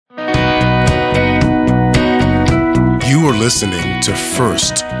listening to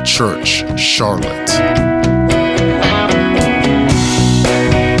First Church Charlotte.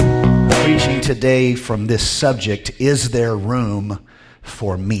 Preaching today from this subject, is there room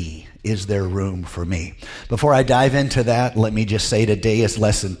for me? Is there room for me? Before I dive into that, let me just say today is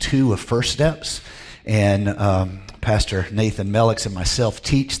lesson 2 of First Steps. And Pastor Nathan Melix and myself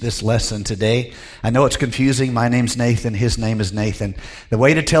teach this lesson today. I know it's confusing. My name's Nathan. His name is Nathan. The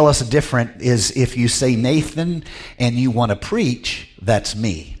way to tell us different is if you say Nathan and you want to preach, that's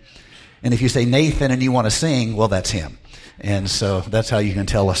me. And if you say Nathan and you want to sing, well, that's him. And so that's how you can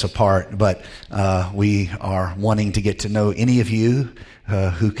tell us apart. But we are wanting to get to know any of you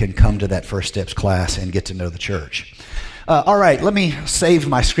who can come to that First Steps class and get to know the church. All right, let me save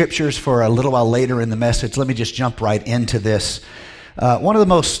my scriptures for a little while later in the message. Let me just jump right into this. One of the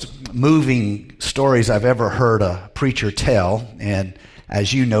most moving stories I've ever heard a preacher tell, and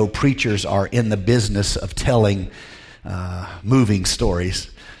as you know, preachers are in the business of telling moving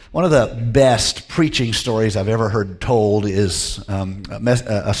stories. One of the best preaching stories I've ever heard told is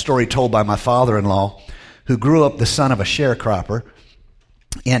a story told by my father-in-law, who grew up the son of a sharecropper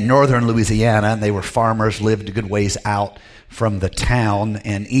in northern Louisiana, and they were farmers, lived a good ways out from the town,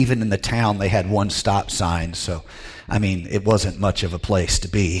 and even in the town they had one stop sign, so I mean it wasn't much of a place to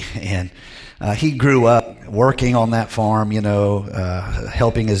be. And he grew up working on that farm,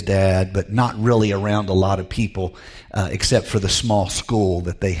 helping his dad, but not really around a lot of people except for the small school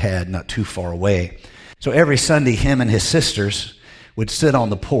that they had not too far away. So every Sunday him and his sisters would sit on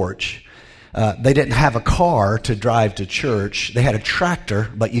the porch. They didn't have a car to drive to church. They had a tractor,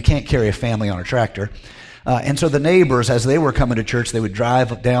 but you can't carry a family on a tractor. And so the neighbors, as they were coming to church, they would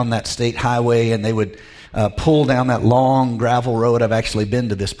drive down that state highway and they would pull down that long gravel road. I've actually been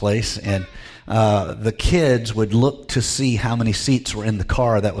to this place. And the kids would look to see how many seats were in the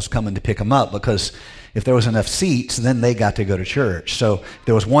car that was coming to pick them up, because if there was enough seats, then they got to go to church. So if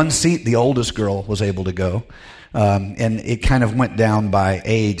there was one seat, the oldest girl was able to go. And it kind of went down by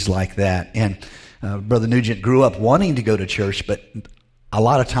age like that. And Brother Nugent grew up wanting to go to church, but a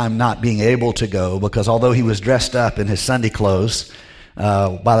lot of time not being able to go, because although he was dressed up in his Sunday clothes,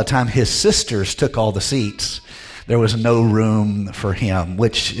 by the time his sisters took all the seats, there was no room for him,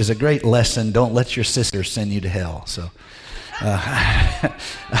 which is a great lesson. Don't let your sisters send you to hell. So,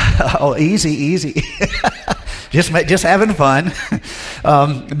 oh, easy. Just having fun.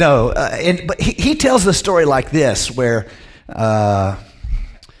 But he tells the story like this, where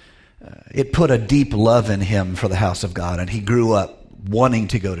it put a deep love in him for the house of God, and he grew up wanting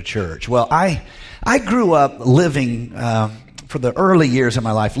to go to church. Well, I grew up living, for the early years of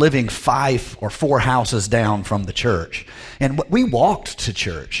my life, living 5 or 4 houses down from the church. And we walked to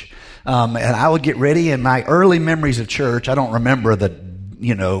church. And I would get ready, and my early memories of church, I don't remember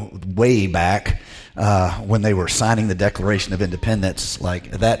way back, when they were signing the Declaration of Independence,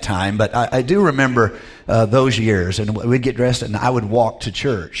 like at that time. But I do remember those years, and we'd get dressed and I would walk to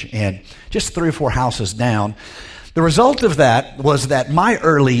church, and just 3 or 4 houses down. The result of that was that my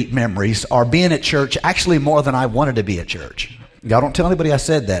early memories are being at church actually more than I wanted to be at church. Y'all don't tell anybody I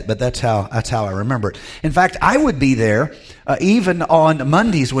said that, but that's how I remember it. In fact, I would be there even on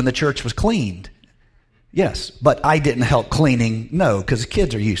Mondays when the church was cleaned. Yes, but I didn't help cleaning. No, because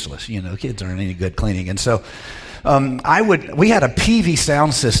kids are useless. Kids aren't any good cleaning. And so we had a PV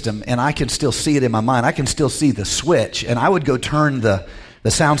sound system, and I can still see it in my mind. I can still see the switch, and I would go turn the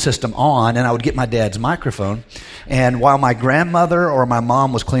sound system on, and I would get my dad's microphone. And while my grandmother or my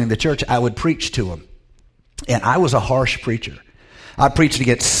mom was cleaning the church, I would preach to them. And I was a harsh preacher. I preached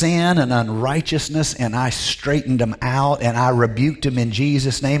against sin and unrighteousness, and I straightened them out, and I rebuked them in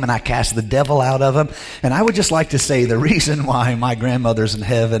Jesus' name, and I cast the devil out of them. And I would just like to say the reason why my grandmother's in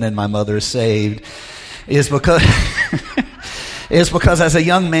heaven and my mother is saved is because as a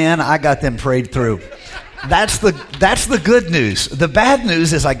young man, I got them prayed through. That's the good news. The bad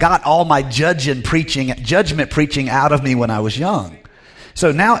news is I got all my judgment preaching out of me when I was young.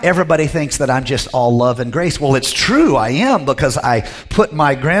 So now everybody thinks that I'm just all love and grace. Well, it's true, I am, because I put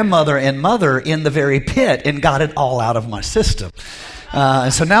my grandmother and mother in the very pit and got it all out of my system.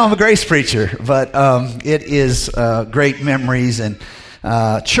 So now I'm a grace preacher, but it is great memories. And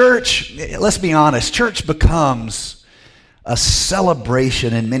church, let's be honest, church becomes a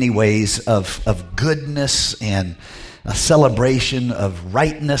celebration in many ways of goodness, and a celebration of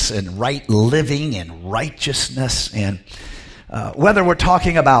rightness and right living and righteousness. And whether we're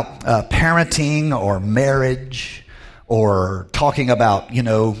talking about parenting or marriage, or talking about,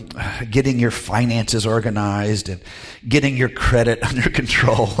 getting your finances organized and getting your credit under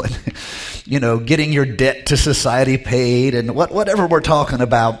control and, getting your debt to society paid, and whatever we're talking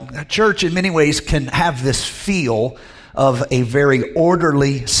about, church in many ways can have this feel of a very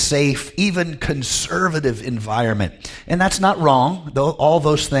orderly, safe, even conservative environment. And that's not wrong, though all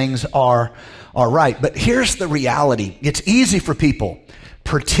those things are right. But here's the reality. It's easy for people,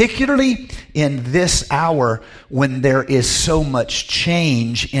 particularly in this hour when there is so much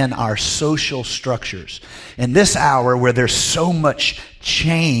change in our social structures. In this hour where there's so much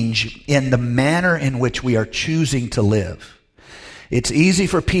change in the manner in which we are choosing to live. It's easy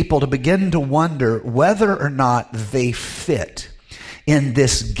for people to begin to wonder whether or not they fit in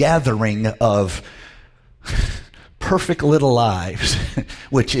this gathering of perfect little lives,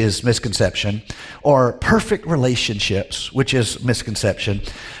 which is misconception, or perfect relationships, which is misconception.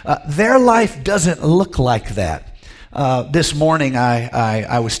 Their life doesn't look like that. This morning,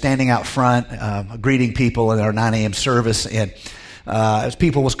 I was standing out front greeting people in our 9 a.m. service, and as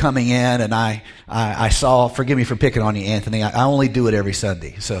people was coming in, and I saw, forgive me for picking on you, Anthony, I only do it every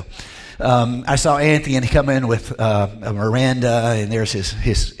Sunday, so I saw Anthony and he come in with Miranda, and there's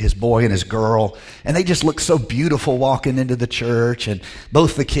his boy and his girl, and they just looked so beautiful walking into the church, and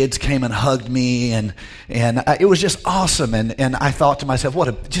both the kids came and hugged me, and it was just awesome, and I thought to myself,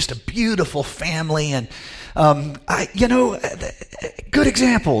 just a beautiful family, and good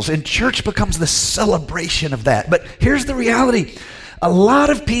examples, and church becomes the celebration of that. But here's the reality. A lot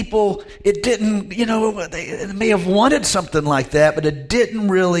of people, it didn't, they may have wanted something like that, but it didn't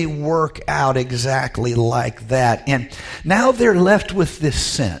really work out exactly like that. And now they're left with this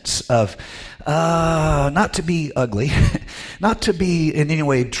sense of, not to be ugly, not to be in any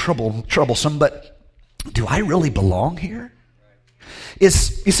way troublesome, but do I really belong here? You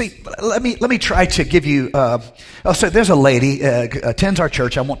see, let me try to give you, so there's a lady, attends our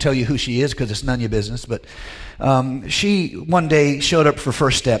church. I won't tell you who she is because it's none of your business, but she one day showed up for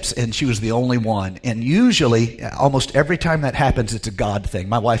First Steps, and she was the only one. And usually, almost every time that happens, it's a God thing.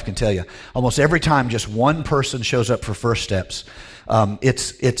 My wife can tell you. Almost every time just one person shows up for First Steps,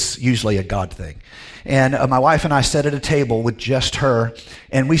 it's usually a God thing. And my wife and I sat at a table with just her,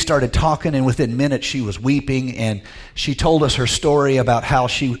 and we started talking, and within minutes she was weeping, and she told us her story about how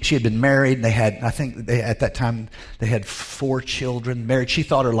she had been married, and at that time they had 4 children married. She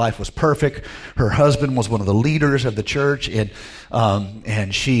thought her life was perfect. Her husband was one of the leaders of the church, and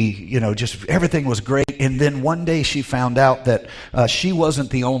she, just everything was great. And then one day she found out that she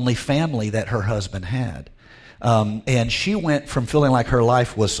wasn't the only family that her husband had. And she went from feeling like her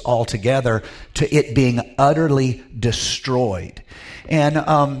life was all together to it being utterly destroyed.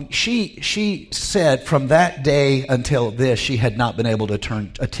 And she said from that day until this, she had not been able to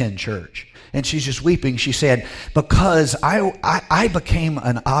attend church. And she's just weeping. She said, because I became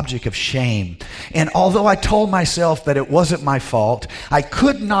an object of shame. And although I told myself that it wasn't my fault, I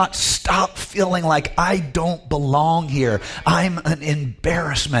could not stop feeling like I don't belong here. I'm an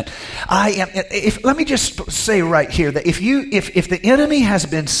embarrassment. Let me just say right here that if the enemy has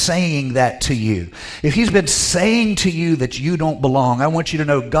been saying that to you, if he's been saying to you that you don't belong, I want you to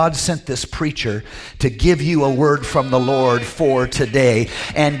know God sent this preacher to give you a word from the Lord for today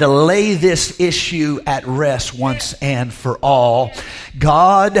and to lay this issue at rest once and for all.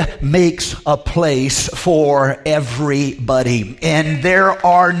 God makes a place for everybody, and there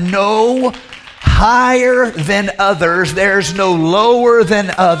are no higher than others. There's no lower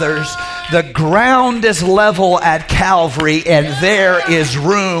than others. The ground is level at Calvary, and there is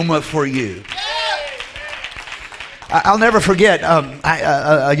room for you. I'll never forget,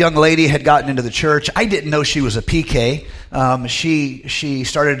 a young lady had gotten into the church. I didn't know she was a PK. She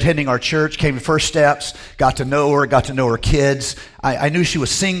started attending our church, came to First Steps, got to know her kids. I knew she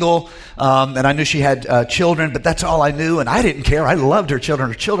was single, and I knew she had children, but that's all I knew, and I didn't care. I loved her children.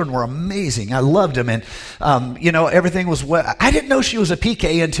 Her children were amazing. I loved them, and, everything was well. I didn't know she was a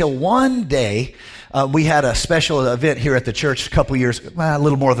PK until one day. We had a special event here at the church a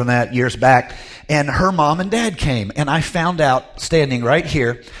little more than that, years back, and her mom and dad came, and I found out, standing right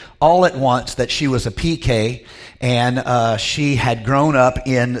here, all at once, that she was a PK, and she had grown up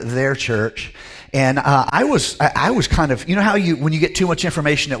in their church. And I was kind of, how when you get too much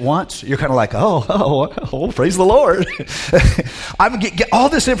information at once, you're kind of like, oh, praise the Lord. I'm get all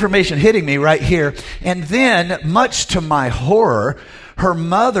this information hitting me right here. And then, much to my horror, her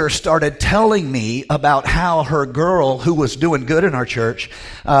mother started telling me about how her girl, who was doing good in our church,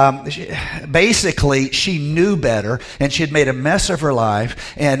 basically she knew better, and she had made a mess of her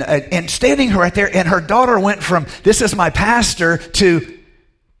life. And standing right there, and her daughter went from, this is my pastor, to,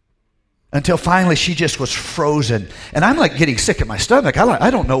 until finally she just was frozen. And I'm like getting sick at my stomach. I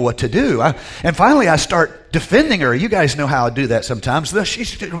don't know what to do. And finally I start defending her. You guys know how I do that sometimes.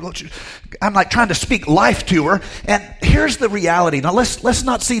 I'm like trying to speak life to her. And here's the reality. Now let's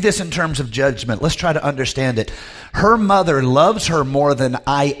not see this in terms of judgment. Let's try to understand it. Her mother loves her more than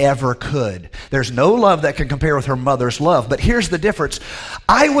I ever could. There's no love that can compare with her mother's love. But here's the difference.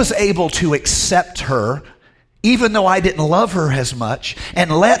 I was able to accept her even though I didn't love her as much,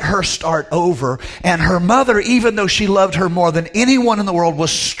 and let her start over. And her mother, even though she loved her more than anyone in the world,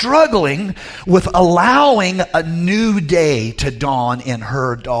 was struggling with allowing a new day to dawn in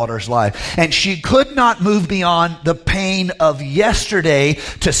her daughter's life. And she could not move beyond the pain of yesterday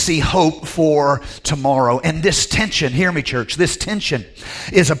to see hope for tomorrow. And this tension, hear me, church, this tension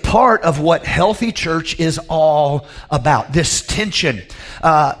is a part of what healthy church is all about. This tension,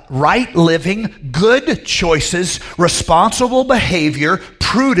 right living, good choices, responsible behavior,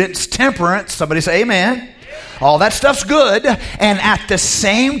 prudence, temperance. Somebody say amen. All that stuff's good. And at the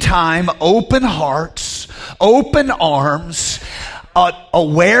same time, open hearts, open arms,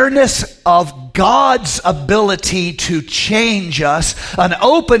 awareness of God's ability to change us, an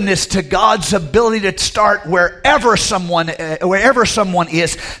openness to God's ability to start wherever someone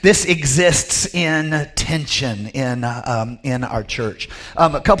is. This exists in tension in our church.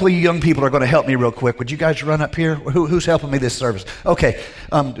 A couple of you young people are going to help me real quick. Would you guys run up here? Who's helping me this service? Okay,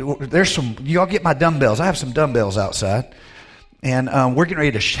 there's some. Y'all get my dumbbells. I have some dumbbells outside, and we're getting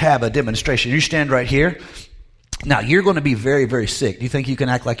ready to have a demonstration. You stand right here. Now, you're going to be very, very sick. Do you think you can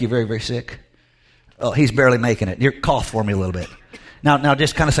act like you're very, very sick? Oh, he's barely making it. You cough for me a little bit. Now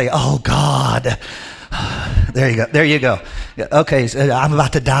just kind of say, oh, God. There you go. There you go. Okay, so I'm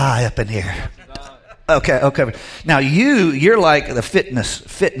about to die up in here. Okay. Now, you're like the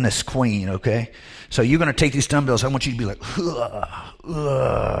fitness queen, okay? So you're going to take these dumbbells. I want you to be like,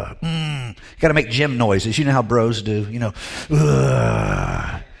 got to make gym noises. You know how bros do,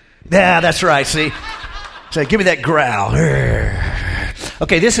 Yeah, that's right, see? So give me that growl.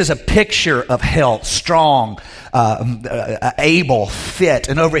 Okay, this is a picture of health, strong, able, fit.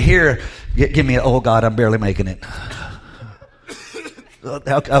 And over here, give me, oh God, I'm barely making it.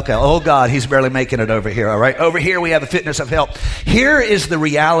 Okay, oh God, he's barely making it over here, all right? Over here we have the fitness of health. Here is the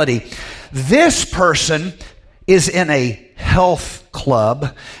reality. This person is in a health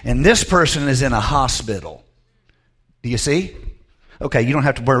club, and this person is in a hospital. Do you see? Okay, you don't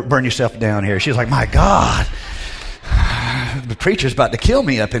have to burn yourself down here. She's like, my God, the preacher's about to kill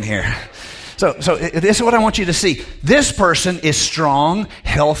me up in here. So this is what I want you to see. This person is strong,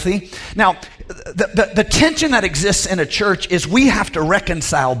 healthy. Now, the tension that exists in a church is we have to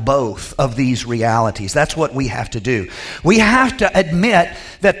reconcile both of these realities. That's what we have to do. We have to admit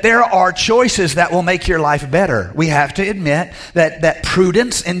that there are choices that will make your life better. We have to admit that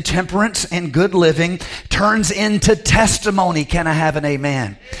prudence and temperance and good living turns into testimony. Can I have an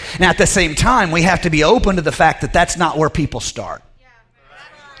amen? Now, at the same time, we have to be open to the fact that that's not where people start.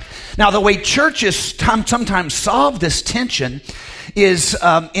 Now, the way churches sometimes solve this tension is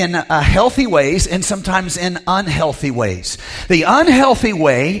in healthy ways and sometimes in unhealthy ways. The unhealthy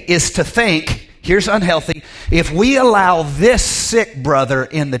way is to think, here's unhealthy, if we allow this sick brother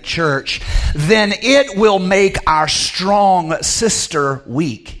in the church, then it will make our strong sister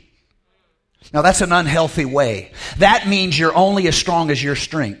weak. Now, that's an unhealthy way. That means you're only as strong as your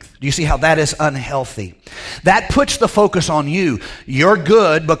strength. Do you see how that is unhealthy? That puts the focus on you. You're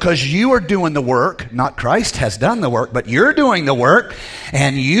good because you are doing the work. Not Christ has done the work, but you're doing the work.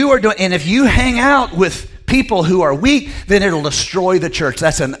 And if you hang out with people who are weak, then it'll destroy the church.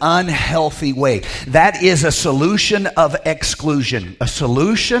 That's an unhealthy way. That is a solution of exclusion. A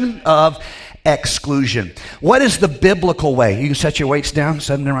solution of exclusion. What is the biblical way? You can set your weights down,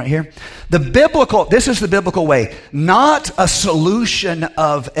 set them right here. This is the biblical way. Not a solution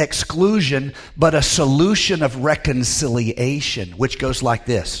of exclusion, but a solution of reconciliation, which goes like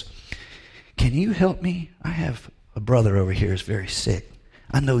this. Can you help me? I have a brother over here who's very sick.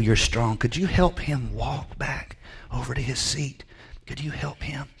 I know you're strong. Could you help him walk back over to his seat? Could you help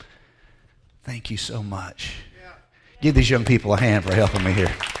him? Thank you so much. Give these young people a hand for helping me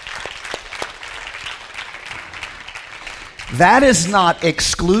here. That is not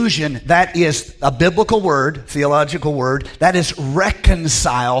exclusion. That is a biblical word, theological word. That is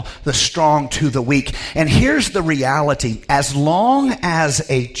reconcile the strong to the weak. And here's the reality. As long as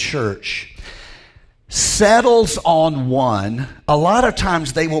a church settles on one, a lot of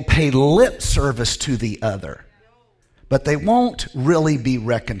times they will pay lip service to the other, but they won't really be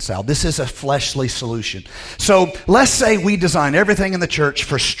reconciled. This is a fleshly solution. So let's say we design everything in the church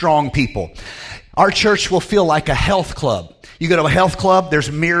for strong people. Our church will feel like a health club. You go to a health club,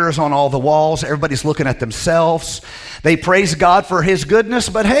 there's mirrors on all the walls. Everybody's looking at themselves. They praise God for His goodness,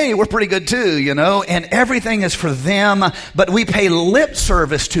 but hey, we're pretty good too, and everything is for them, but we pay lip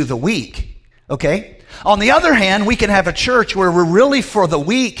service to the weak, okay? On the other hand, we can have a church where we're really for the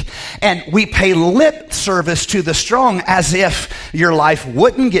weak and we pay lip service to the strong, as if your life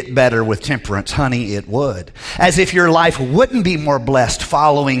wouldn't get better with temperance. Honey, it would. As if your life wouldn't be more blessed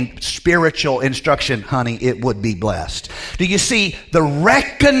following spiritual instruction. Honey, it would be blessed. Do you see? The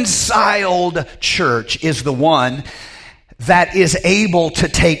reconciled church is the one that is able to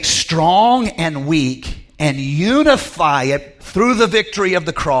take strong and weak and unify it through the victory of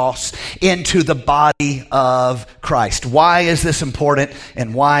the cross into the body of Christ. Why is this important,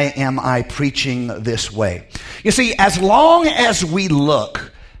 and why am I preaching this way? You see, as long as we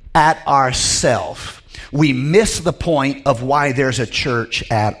look at ourselves, we miss the point of why there's a church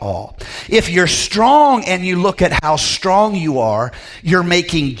at all. If you're strong and you look at how strong you are, you're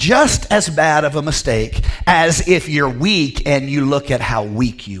making just as bad of a mistake as if you're weak and you look at how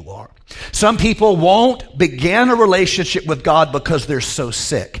weak you are. Some people won't begin a relationship with God because they're so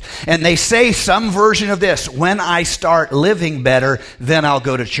sick. And they say some version of this: when I start living better, then I'll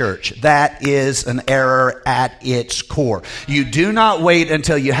go to church. That is an error at its core. You do not wait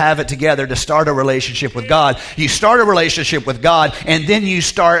until you have it together to start a relationship with God. You start a relationship with God, and then you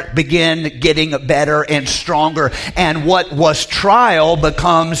begin getting better and stronger. And what was trial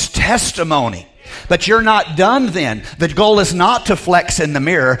becomes testimony. But you're not done then. The goal is not to flex in the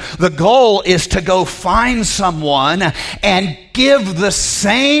mirror. The goal is to go find someone and give the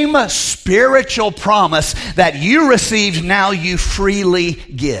same spiritual promise that you received, now you freely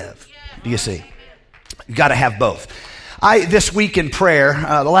give. Do you see? You've got to have both. This week in prayer,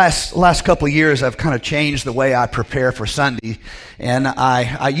 the last couple of years, I've kind of changed the way I prepare for Sunday. And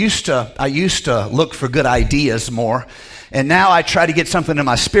I used to look for good ideas more. And now I try to get something in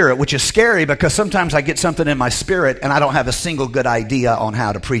my spirit, which is scary because sometimes I get something in my spirit and I don't have a single good idea on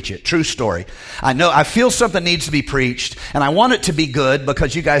how to preach it. True story. I feel something needs to be preached, and I want it to be good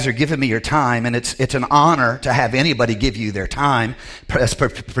because you guys are giving me your time, and it's an honor to have anybody give you their time,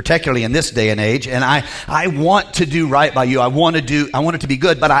 particularly in this day and age. And I want to do right by you. I want it to be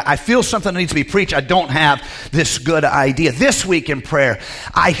good, but I feel something needs to be preached. I don't have this good idea. This week in prayer,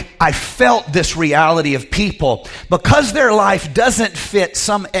 I felt this reality of people, because their life doesn't fit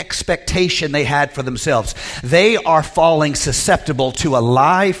some expectation they had for themselves. They are falling susceptible to a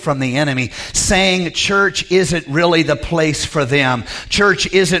lie from the enemy saying church isn't really the place for them. Church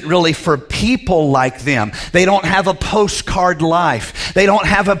isn't really for people like them. They don't have a postcard life. They don't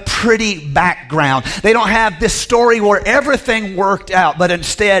have a pretty background. They don't have this story where everything worked out, but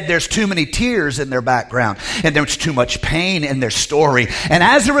instead there's too many tears in their background and there's too much pain in their story. And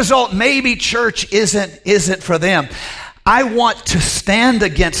as a result, maybe church isn't for them. I want to stand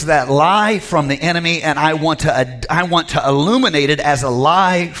against that lie from the enemy, and I want to illuminate it as a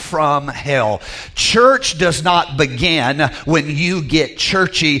lie from hell. Church does not begin when you get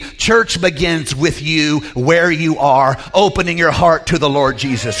churchy. Church begins with you where you are, opening your heart to the Lord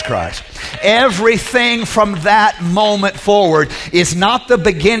Jesus Christ. Everything from that moment forward is not the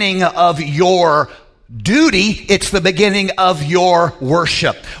beginning of your duty, it's the beginning of your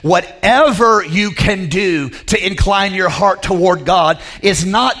worship. Whatever you can do to incline your heart toward God is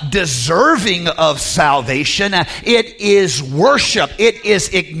not deserving of salvation. It is worship. It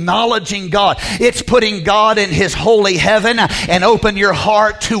is acknowledging God. It's putting God in His holy heaven and open your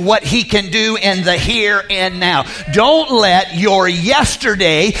heart to what He can do in the here and now. Don't let your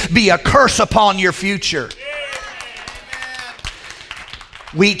yesterday be a curse upon your future.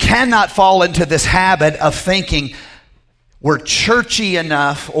 We cannot fall into this habit of thinking we're churchy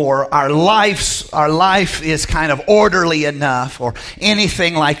enough, or our life is kind of orderly enough, or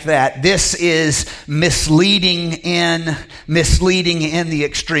anything like that. This is misleading in the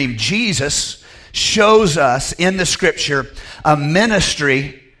extreme. Jesus shows us in the scripture a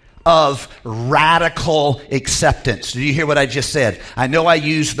ministry of radical acceptance. Did you hear what I just said? I know I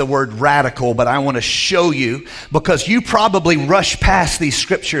used the word radical, but I want to show you, because you probably rush past these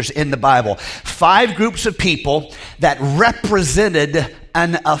scriptures in the Bible. 5 groups of people that represented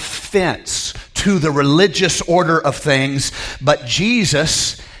an offense to the religious order of things, but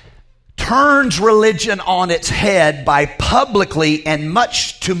Jesus turns religion on its head by publicly, and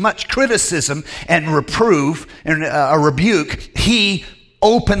much criticism and reproof and a rebuke, He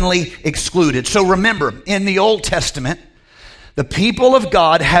openly excluded. So remember, in the Old Testament, the people of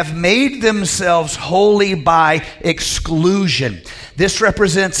God have made themselves holy by exclusion. This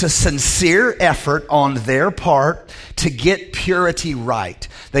represents a sincere effort on their part to get purity right.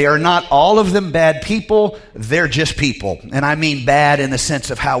 They are not all of them bad people. They're just people. And I mean bad in the sense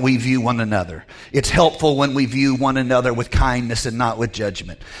of how we view one another. It's helpful when we view one another with kindness and not with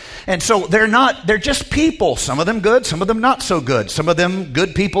judgment. And so they're just people. Some of them good, some of them not so good. Some of them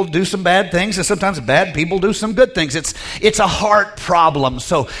good people do some bad things, and sometimes bad people do some good things. It's a heart problem.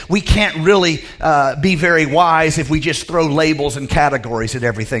 So we can't really be very wise if we just throw labels and categories at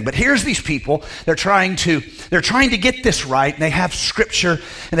everything. But here's these people. They're trying to get this right, and they have scripture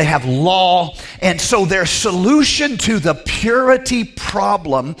and they have law. And so their solution to the purity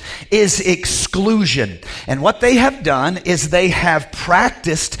problem is exclusion. And what they have done is they have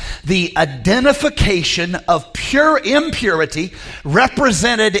practiced the identification of pure impurity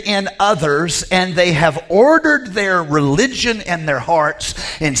represented in others, and they have ordered their religion and their hearts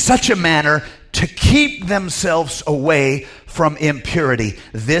in such a manner to keep themselves away from impurity.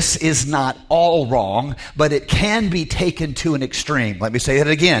 This is not all wrong, but it can be taken to an extreme. Let me say it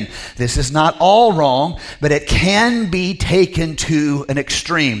again. This is not all wrong, but it can be taken to an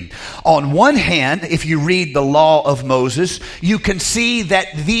extreme. On one hand, if you read the law of Moses, you can see that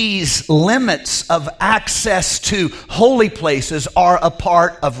these limits of access to holy places are a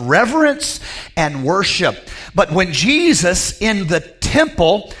part of reverence and worship. But when Jesus in the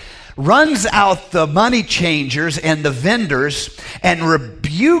temple runs out the money changers and the vendors and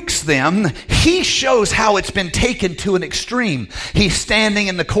rebukes them, he shows how it's been taken to an extreme. He's standing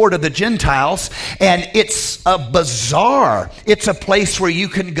in the court of the Gentiles, and it's a bazaar. It's a place where you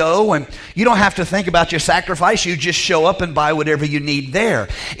can go and you don't have to think about your sacrifice. You just show up and buy whatever you need there.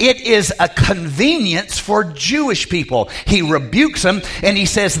 It is a convenience for Jewish people. He rebukes them, and he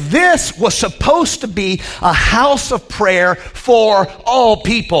says this was supposed to be a house of prayer for all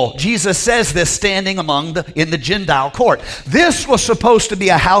people. Jesus says this standing in the Gentile court. This was supposed to be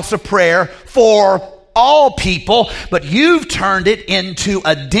a house of prayer for all people, but you've turned it into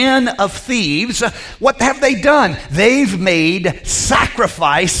a den of thieves. What have they done? They've made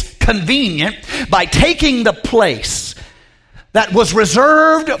sacrifice convenient by taking the place that was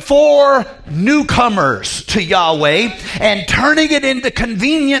reserved for newcomers to Yahweh and turning it into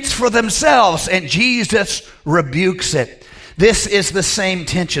convenience for themselves, and Jesus rebukes it. This is the same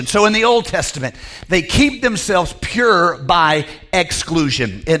tension. So in the Old Testament, they keep themselves pure by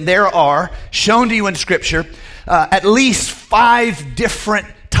exclusion. And there are, shown to you in Scripture, at least 5 different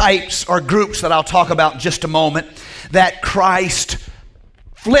types or groups that I'll talk about in just a moment that Christ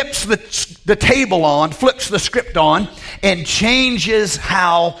flips the table on, flips the script on, and changes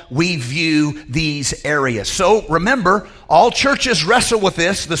how we view these areas. So remember, all churches wrestle with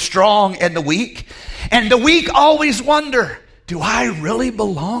this, the strong and the weak. And the weak always wonder, do I really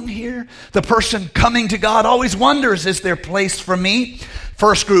belong here? The person coming to God always wonders, is there place for me?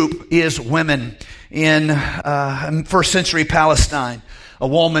 First group is women. In first century Palestine, a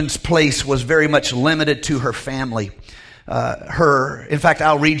woman's place was very much limited to her family. In fact,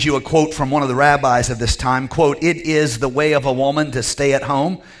 I'll read you a quote from one of the rabbis of this time. Quote, "It is the way of a woman to stay at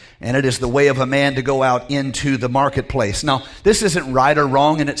home, and it is the way of a man to go out into the marketplace." Now, this isn't right or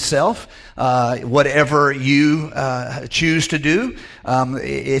wrong in itself. Whatever you choose to do,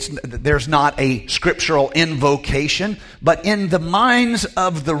 there's not a scriptural invocation. But in the minds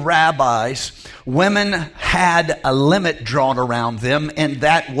of the rabbis, women had a limit drawn around them, and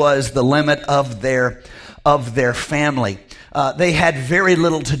that was the limit of their family. They had very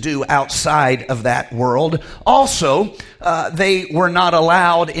little to do outside of that world. Also, they were not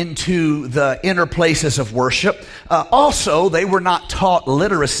allowed into the inner places of worship. Also, they were not taught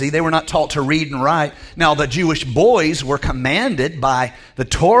literacy. They were not taught to read and write. Now, the Jewish boys were commanded by the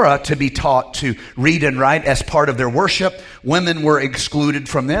Torah to be taught to read and write as part of their worship. Women were excluded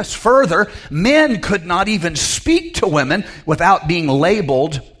from this. Further, men could not even speak to women without being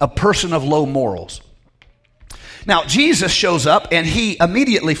labeled a person of low morals. Now, Jesus shows up and he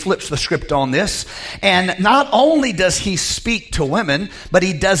immediately flips the script on this. And not only does he speak to women, but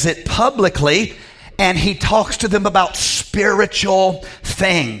he does it publicly, and he talks to them about spiritual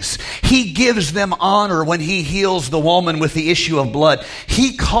things. He gives them honor when he heals the woman with the issue of blood.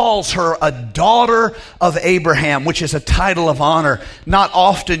 He calls her a daughter of Abraham, which is a title of honor not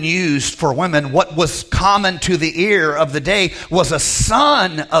often used for women. What was common to the ear of the day was a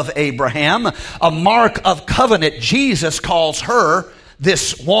son of Abraham, a mark of covenant. Jesus calls her,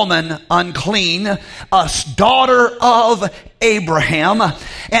 this woman, unclean, a daughter of Abraham.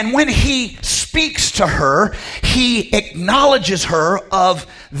 And when he speaks to her, he acknowledges her of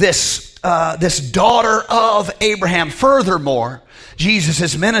this daughter of Abraham. Furthermore,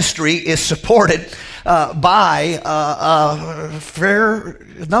 Jesus' ministry is supported by a fair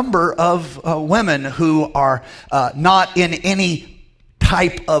number of women who are not in any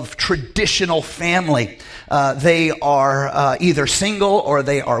type of traditional family. They are either single or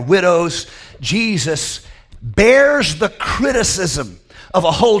they are widows. Jesus bears the criticism of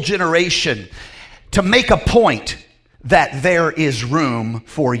a whole generation to make a point that there is room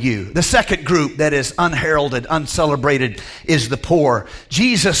for you. The second group that is unheralded, uncelebrated, is the poor.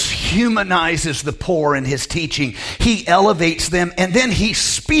 Jesus humanizes the poor in his teaching. He elevates them, and then he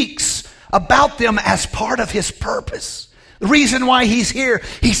speaks about them as part of his purpose. The reason why he's here,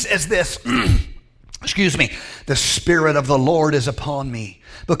 he says this, excuse me, the Spirit of the Lord is upon me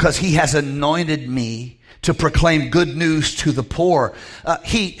because he has anointed me to proclaim good news to the poor.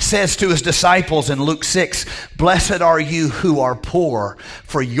 He says to his disciples in Luke 6, blessed are you who are poor,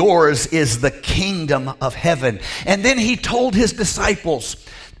 for yours is the kingdom of heaven. And then he told his disciples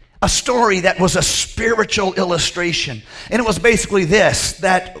a story that was a spiritual illustration. And it was basically this,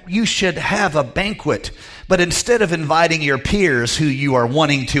 that you should have a banquet, but instead of inviting your peers who you are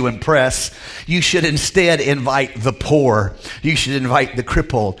wanting to impress, you should instead invite the poor. You should invite the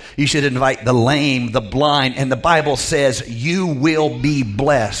crippled. You should invite the lame, the blind. And the Bible says you will be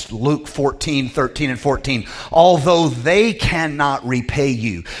blessed. Luke 14, 13 and 14. Although they cannot repay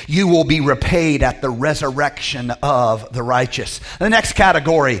you, you will be repaid at the resurrection of the righteous. The next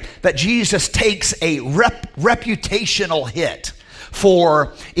category that Jesus takes a reputational hit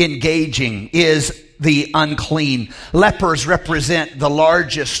for engaging is the unclean. Lepers represent the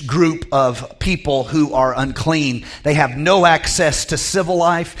largest group of people who are unclean. They have no access to civil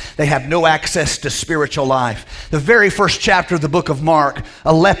life. They have no access to spiritual life. The very first chapter of the book of Mark,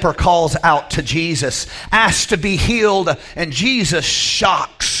 a leper calls out to Jesus, asks to be healed, and Jesus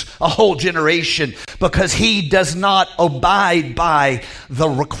shocks a whole generation because he does not abide by the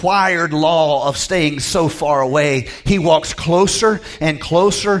required law of staying so far away. He walks closer and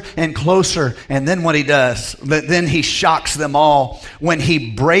closer and closer, and then when he does, then he shocks them all when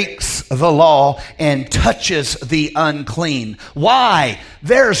he breaks the law and touches the unclean. Why?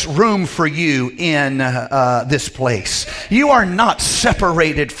 There's room for you in this place. You are not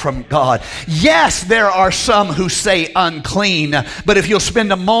separated from God. Yes, there are some who say unclean, but if you'll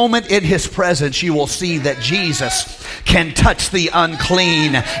spend a moment in his presence, you will see that Jesus can touch the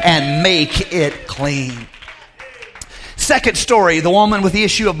unclean and make it clean. Second story, the woman with the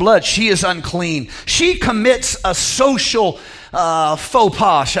issue of blood, she is unclean. She commits a social faux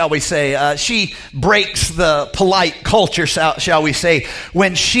pas, shall we say. She breaks the polite culture, shall we say,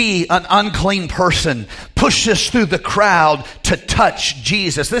 when she, an unclean person, pushes through the crowd to touch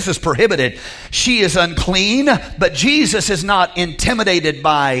Jesus. This is prohibited. She is unclean, but Jesus is not intimidated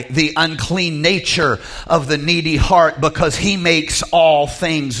by the unclean nature of the needy heart because he makes all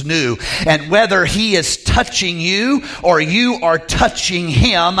things new. And whether he is touching you or you are touching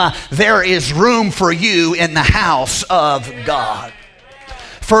him, there is room for you in the house of God.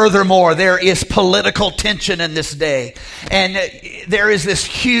 Furthermore, there is political tension in this day. And there is this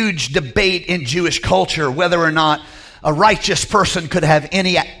huge debate in Jewish culture whether or not a righteous person could have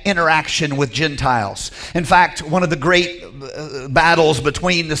any interaction with Gentiles. In fact, one of the great battles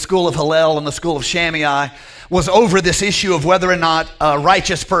between the school of Hillel and the school of Shammai was over this issue of whether or not a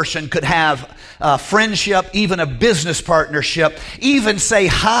righteous person could have friendship, even a business partnership, even say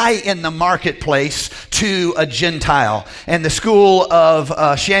hi in the marketplace to a Gentile. And the school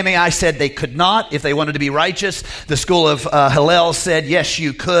of Shammai said they could not if they wanted to be righteous. The school of Hillel said, yes,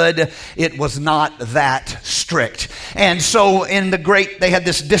 you could. It was not that strict. And so they had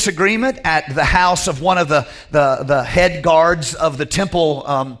this disagreement at the house of one of the head guards of the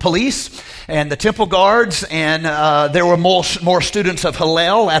temple police and the temple guards, and there were more students of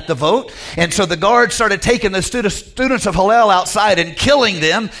Hillel at the vote. And so the guards started taking the students of Hillel outside and killing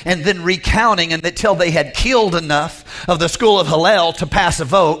them and then recounting until they had killed enough of the school of Hillel to pass a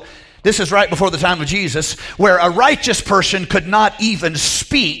vote. This is right before the time of Jesus, where a righteous person could not even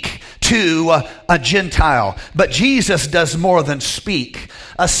speak to a Gentile. But Jesus does more than speak.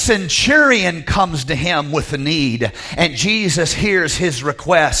 A centurion comes to him with a need, and Jesus hears his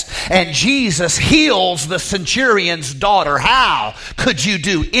request, and Jesus heals the centurion's daughter. How could you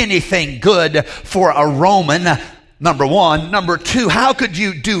do anything good for a Roman? Number one. Number two, how could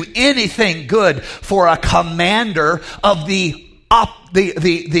you do anything good for a commander of the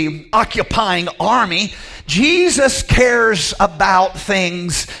the occupying army, Jesus cares about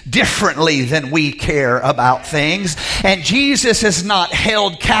things differently than we care about things. And Jesus is not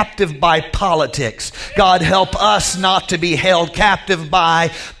held captive by politics. God help us not to be held captive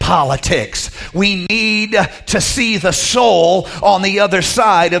by politics. We need to see the soul on the other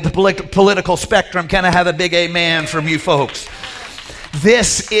side of the political spectrum. Can I have a big amen from you folks?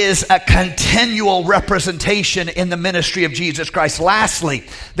 This is a continual representation in the ministry of Jesus Christ. Lastly,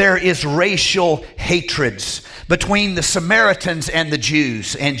 there is racial hatreds between the Samaritans and the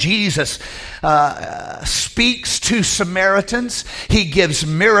Jews. And Jesus speaks to Samaritans. He gives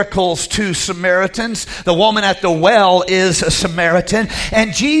miracles to Samaritans. The woman at the well is a Samaritan.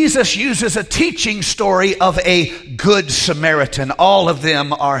 And Jesus uses a teaching story of a good Samaritan. All of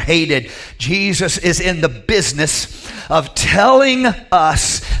them are hated. Jesus is in the business of telling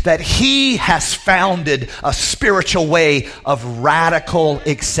us that he has founded a spiritual way of radical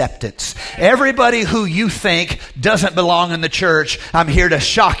acceptance. Everybody who you think doesn't belong in the church, I'm here to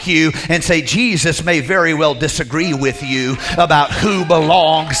shock you and say Jesus may very well disagree with you about who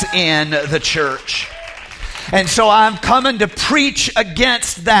belongs in the church. And so I'm coming to preach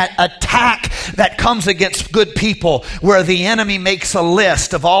against that attack that comes against good people, where the enemy makes a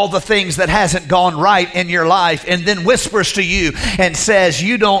list of all the things that hasn't gone right in your life and then whispers to you and says,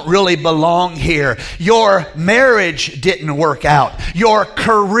 you don't really belong here. Your marriage didn't work out. Your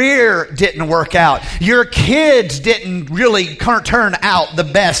career didn't work out. Your kids didn't really turn out the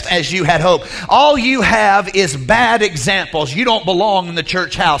best as you had hoped. All you have is bad examples. You don't belong in the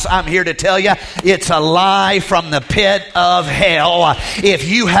church house. I'm here to tell you, it's a lie from the pit of hell. If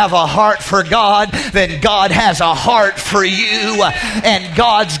you have a heart for God, then God has a heart for you, and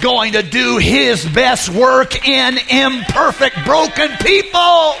God's going to do his best work in imperfect, broken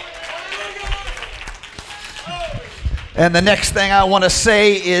people. And the next thing I want to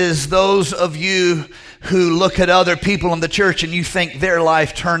say is, those of you who look at other people in the church and you think their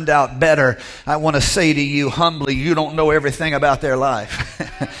life turned out better, I want to say to you humbly, you don't know everything about their life.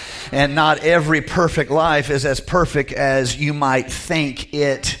 And not every perfect life is as perfect as you might think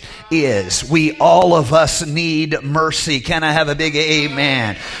it is. We, all of us, need mercy. Can I have a big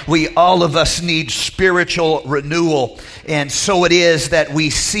amen? We, all of us, need spiritual renewal. And so it is that we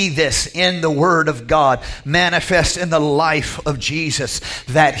see this in the Word of God manifest in the life of Jesus,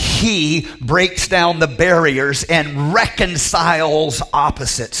 that he breaks down the barriers and reconciles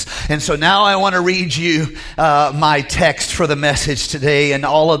opposites. And so now I want to read you my text for the message today, and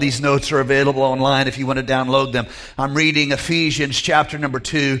all of these notes are available online if you want to download them. I'm reading Ephesians chapter number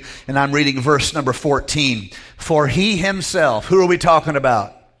 2, and I'm reading verse number 14. For he himself, who are we talking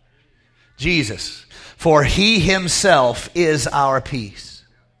about? Jesus. For he himself is our peace.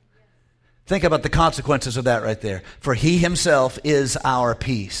 Think about the consequences of that right there. For he himself is our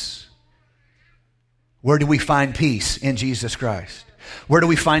peace. Where do we find peace? In Jesus Christ. Where do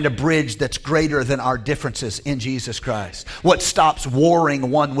we find a bridge that's greater than our differences? In Jesus Christ. What stops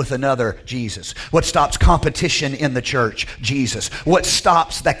warring one with another? Jesus. What stops competition in the church? Jesus. What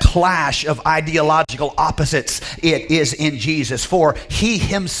stops the clash of ideological opposites? It is in Jesus. For he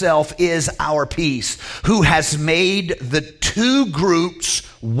himself is our peace, who has made the two groups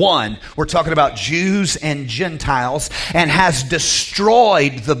one. We're talking about Jews and Gentiles, and has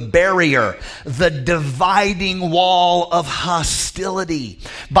destroyed the barrier, the dividing wall of hostility,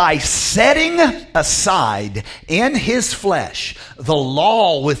 by setting aside in his flesh the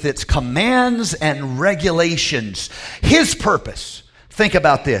law with its commands and regulations. His purpose, think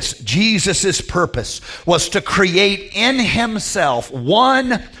about this, Jesus' purpose was to create in himself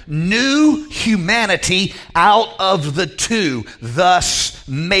one new humanity out of the two, thus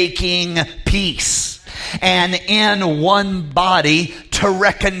making peace. And in one body to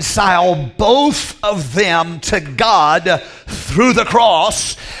reconcile both of them to God through the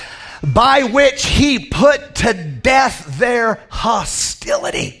cross, by which he put to death their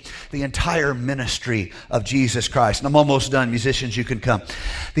hostility. The entire ministry of Jesus Christ. And I'm almost done. Musicians, you can come.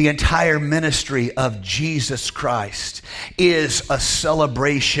 The entire ministry of Jesus Christ is a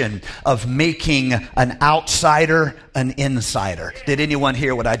celebration of making an outsider an insider. Did anyone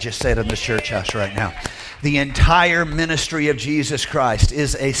hear what I just said in this church house right now? The entire ministry of Jesus Christ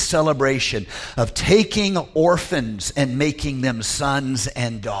is a celebration of taking orphans and making them sons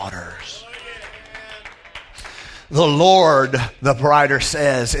and daughters. The Lord, the writer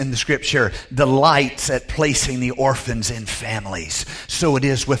says in the scripture, delights at placing the orphans in families. So it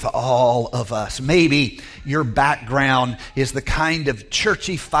is with all of us. Maybe your background is the kind of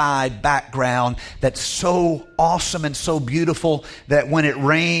churchified background that's so awesome and so beautiful that when it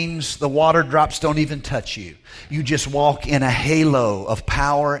rains, the water drops don't even touch you. You just walk in a halo of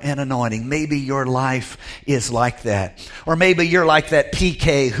power and anointing. Maybe your life is like that. Or maybe you're like that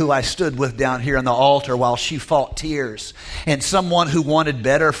PK who I stood with down here on the altar while she fought tears. And someone who wanted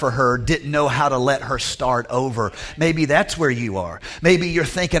better for her didn't know how to let her start over. Maybe that's where you are. Maybe you're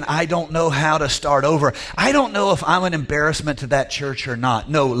thinking, I don't know how to start over. I don't know if I'm an embarrassment to that church or not.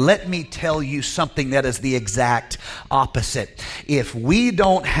 No, let me tell you something that is the exact opposite. If we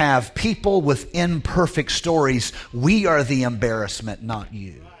don't have people with imperfect stories, we are the embarrassment, not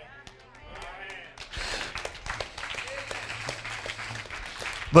you.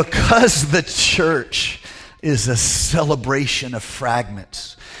 Because the church is a celebration of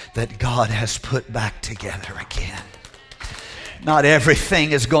fragments that God has put back together again. Not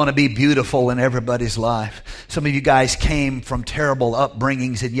everything is going to be beautiful in everybody's life. Some of you guys came from terrible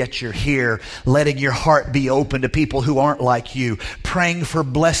upbringings, and yet you're here, letting your heart be open to people who aren't like you, praying for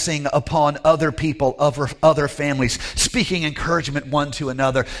blessing upon other people, other families, speaking encouragement one to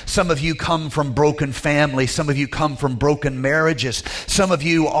another. Some of you come from broken families. Some of you come from broken marriages. Some of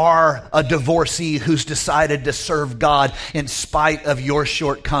you are a divorcee who's decided to serve God in spite of your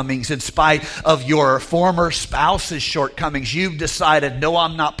shortcomings, in spite of your former spouse's shortcomings. You've decided, no,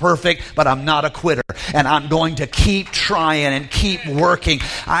 I'm not perfect, but I'm not a quitter, and I'm going to keep trying and keep working.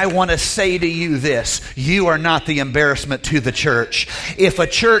 I want to say to you this: you are not the embarrassment to the church. If a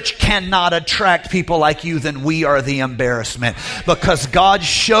church cannot attract people like you, then we are the embarrassment, because God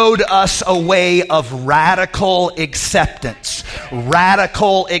showed us a way of radical acceptance.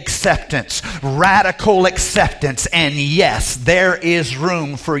 Radical acceptance. Radical acceptance. And yes, there is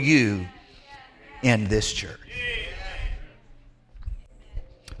room for you in this church.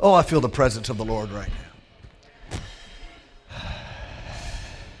 Oh, I feel the presence of the Lord right now.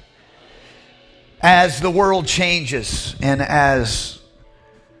 As the world changes and as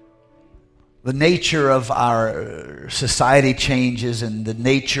the nature of our society changes and the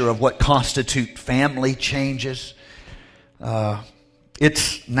nature of what constitutes family changes,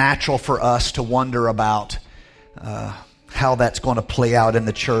 it's natural for us to wonder about how that's going to play out in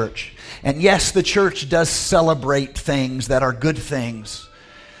the church. And yes, the church does celebrate things that are good things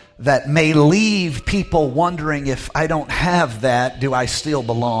that may leave people wondering, if I don't have that, do I still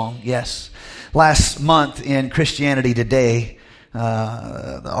belong? Yes. Last month in Christianity Today,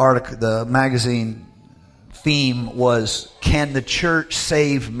 the magazine theme was, "Can the church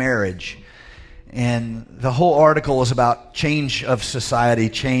save marriage?" And the whole article was about change of society,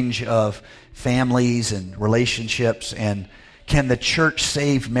 change of families and relationships, and can the church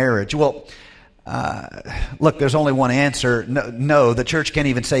save marriage? Well, look, there's only one answer. No, the church can't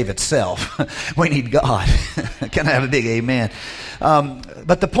even save itself. We need God. Can I have a big amen?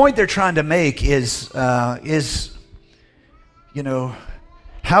 But the point they're trying to make is how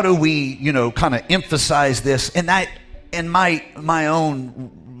do we, kind of emphasize this? And that, in my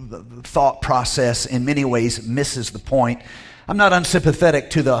own thought process, in many ways misses the point. I'm not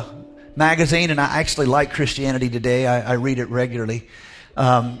unsympathetic to the magazine, and I actually like Christianity Today. I read it regularly.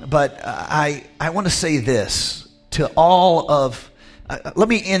 But I want to say this to all of, let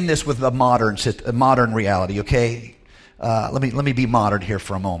me end this with a modern reality, okay? Let me be modern here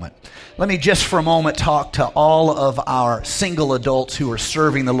for a moment. Let me just for a moment talk to all of our single adults who are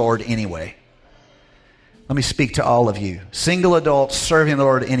serving the Lord anyway. Let me speak to all of you. Single adults serving the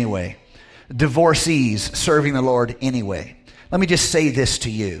Lord anyway. Divorcees serving the Lord anyway. Let me just say this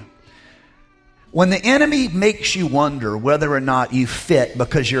to you. When the enemy makes you wonder whether or not you fit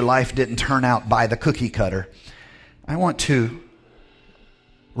because your life didn't turn out by the cookie cutter, I want to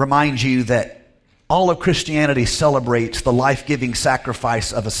remind you that all of Christianity celebrates the life-giving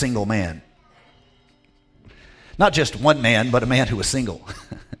sacrifice of a single man. Not just one man, but a man who was single.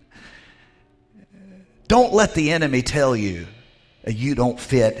 Don't let the enemy tell you you don't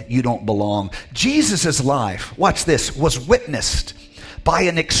fit, you don't belong. Jesus' life, watch this, was witnessed by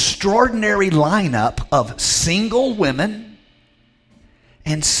an extraordinary lineup of single women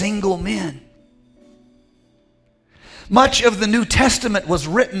and single men. Much of the New Testament was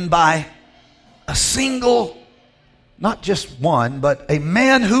written by a single, not just one, but a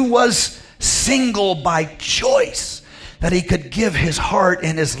man who was single by choice, that he could give his heart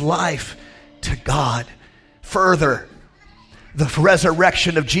and his life to God. Further, the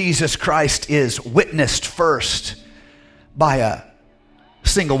resurrection of Jesus Christ is witnessed first by a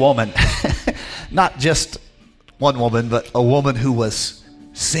single woman. Not just one woman, but a woman who was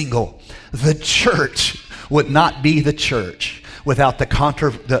single. The church would not be the church without the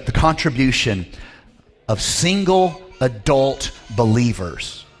contribution of single adult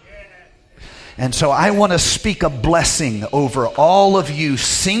believers. And so I want to speak a blessing over all of you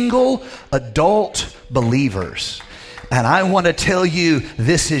single adult believers. And I want to tell you,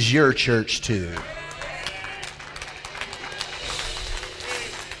 this is your church too.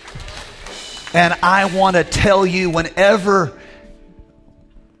 And I want to tell you, whenever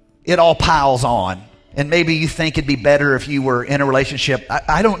it all piles on, and maybe you think it'd be better if you were in a relationship.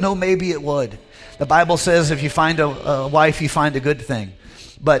 I don't know, maybe it would. The Bible says if you find a wife, you find a good thing.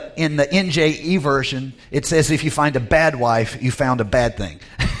 But in the NJE version, it says if you find a bad wife, you found a bad thing.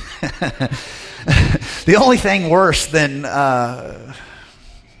 The only thing worse than, oh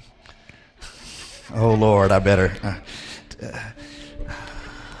Lord, I better,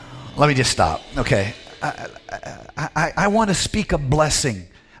 let me just stop. Okay. I want to speak a blessing.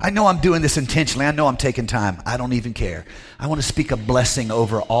 I know I'm doing this intentionally. I know I'm taking time. I don't even care. I want to speak a blessing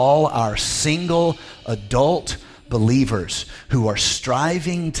over all our single adult believers who are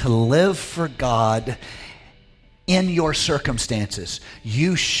striving to live for God in your circumstances.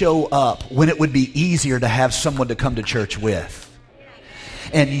 You show up when it would be easier to have someone to come to church with.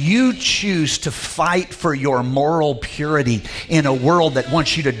 And you choose to fight for your moral purity in a world that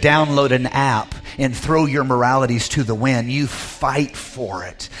wants you to download an app and throw your moralities to the wind. You fight for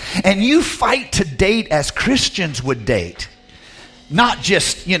it. And you fight to date as Christians would date. Not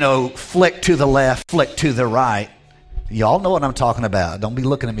just, flick to the left, flick to the right. Y'all know what I'm talking about. Don't be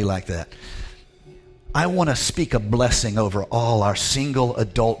looking at me like that. I want to speak a blessing over all our single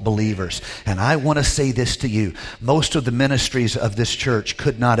adult believers. And I want to say this to you. Most of the ministries of this church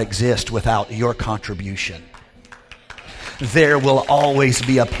could not exist without your contribution. There will always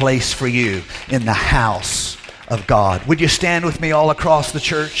be a place for you in the house of God. Would you stand with me all across the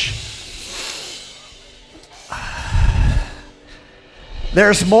church?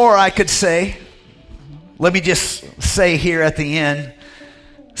 There's more I could say. Let me just say here at the end,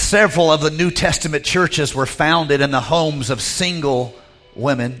 several of the New Testament churches were founded in the homes of single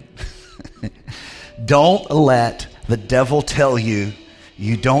women. Don't let the devil tell you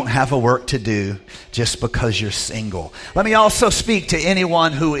you don't have a work to do just because you're single. Let me also speak to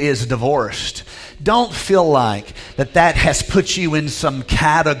anyone who is divorced. Don't feel like that has put you in some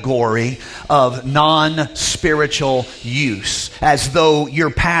category of non-spiritual use, as though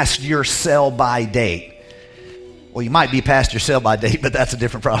you're past your sell-by date. Well, you might be past your sell-by date, but that's a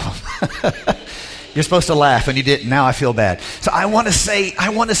different problem. You're supposed to laugh and you didn't. Now I feel bad. So I want to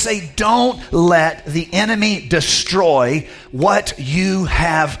say, don't let the enemy destroy what you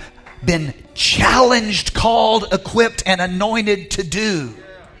have been challenged, called, equipped, and anointed to do.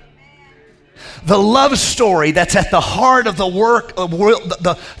 The love story that's at the heart of the work,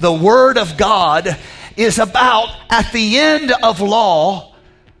 the Word of God, is about, at the end of law,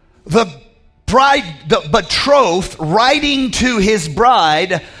 the betrothed writing to his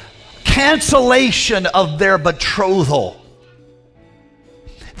bride cancellation of their betrothal.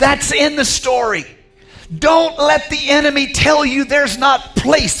 That's in the story. Don't let the enemy tell you there's not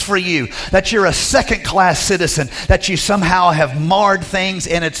place for you, that you're a second-class citizen, that you somehow have marred things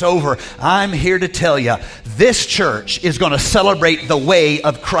and it's over. I'm here to tell you, this church is going to celebrate the way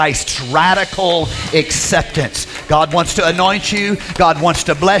of Christ's radical acceptance. God wants to anoint you. God wants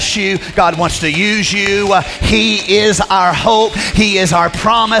to bless you. God wants to use you. He is our hope. He is our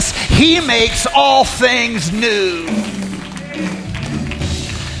promise. He makes all things new.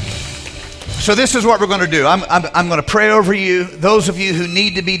 So this is what we're going to do. I'm going to pray over you. Those of you who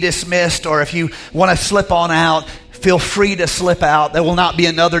need to be dismissed, or if you want to slip on out, feel free to slip out. There will not be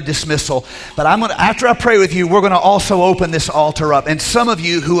another dismissal. But after I pray with you, we're going to also open this altar up. And some of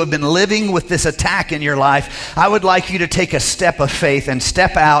you who have been living with this attack in your life, I would like you to take a step of faith and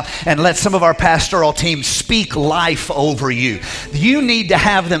step out and let some of our pastoral team speak life over you. You need to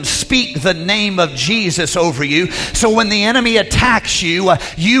have them speak the name of Jesus over you. So when the enemy attacks you,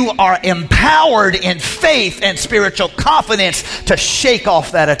 you are empowered in faith and spiritual confidence to shake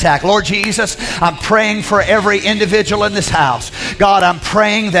off that attack. Lord Jesus, I'm praying for every individual in this house. God, I'm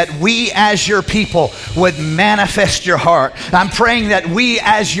praying that we as your people would manifest your heart. I'm praying that we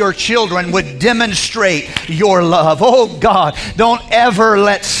as your children would demonstrate your love. Oh God, don't ever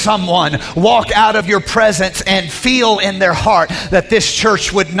let someone walk out of your presence and feel in their heart that this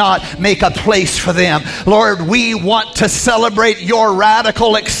church would not make a place for them. Lord, we want to celebrate your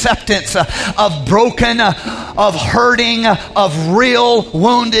radical acceptance of broken, of hurting, of real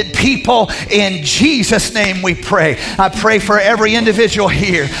wounded people. In Jesus' name we pray. I pray for every individual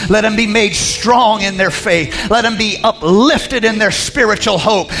here. Let them be made strong in their faith. Let them be uplifted in their spiritual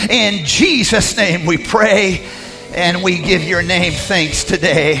hope. In Jesus' name we pray, and we give your name thanks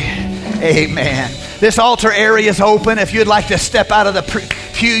today. Amen. This altar area is open. If you'd like to step out of the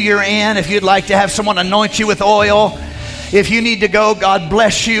pew you're in, if you'd like to have someone anoint you with oil, if you need to go, God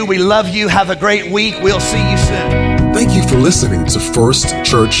bless you. We love you. Have a great week. We'll see you soon. Thank you for listening to First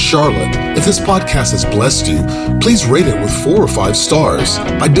Church Charlotte. If this podcast has blessed you, please rate it with 4 or 5 stars.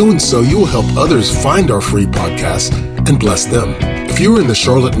 By doing so, you will help others find our free podcast and bless them. If you're in the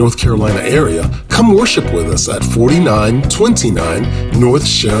Charlotte, North Carolina area, come worship with us at 4929 North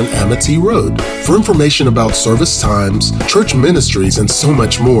Sharon Amity Road. For information about service times, church ministries, and so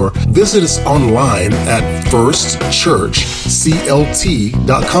much more, visit us online at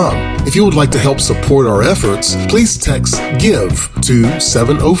firstchurchclt.com. If you would like to help support our efforts, please text GIVE to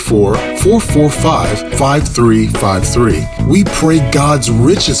 704-445-5353. We pray God's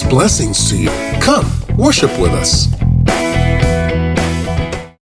richest blessings to you. Come, worship with us.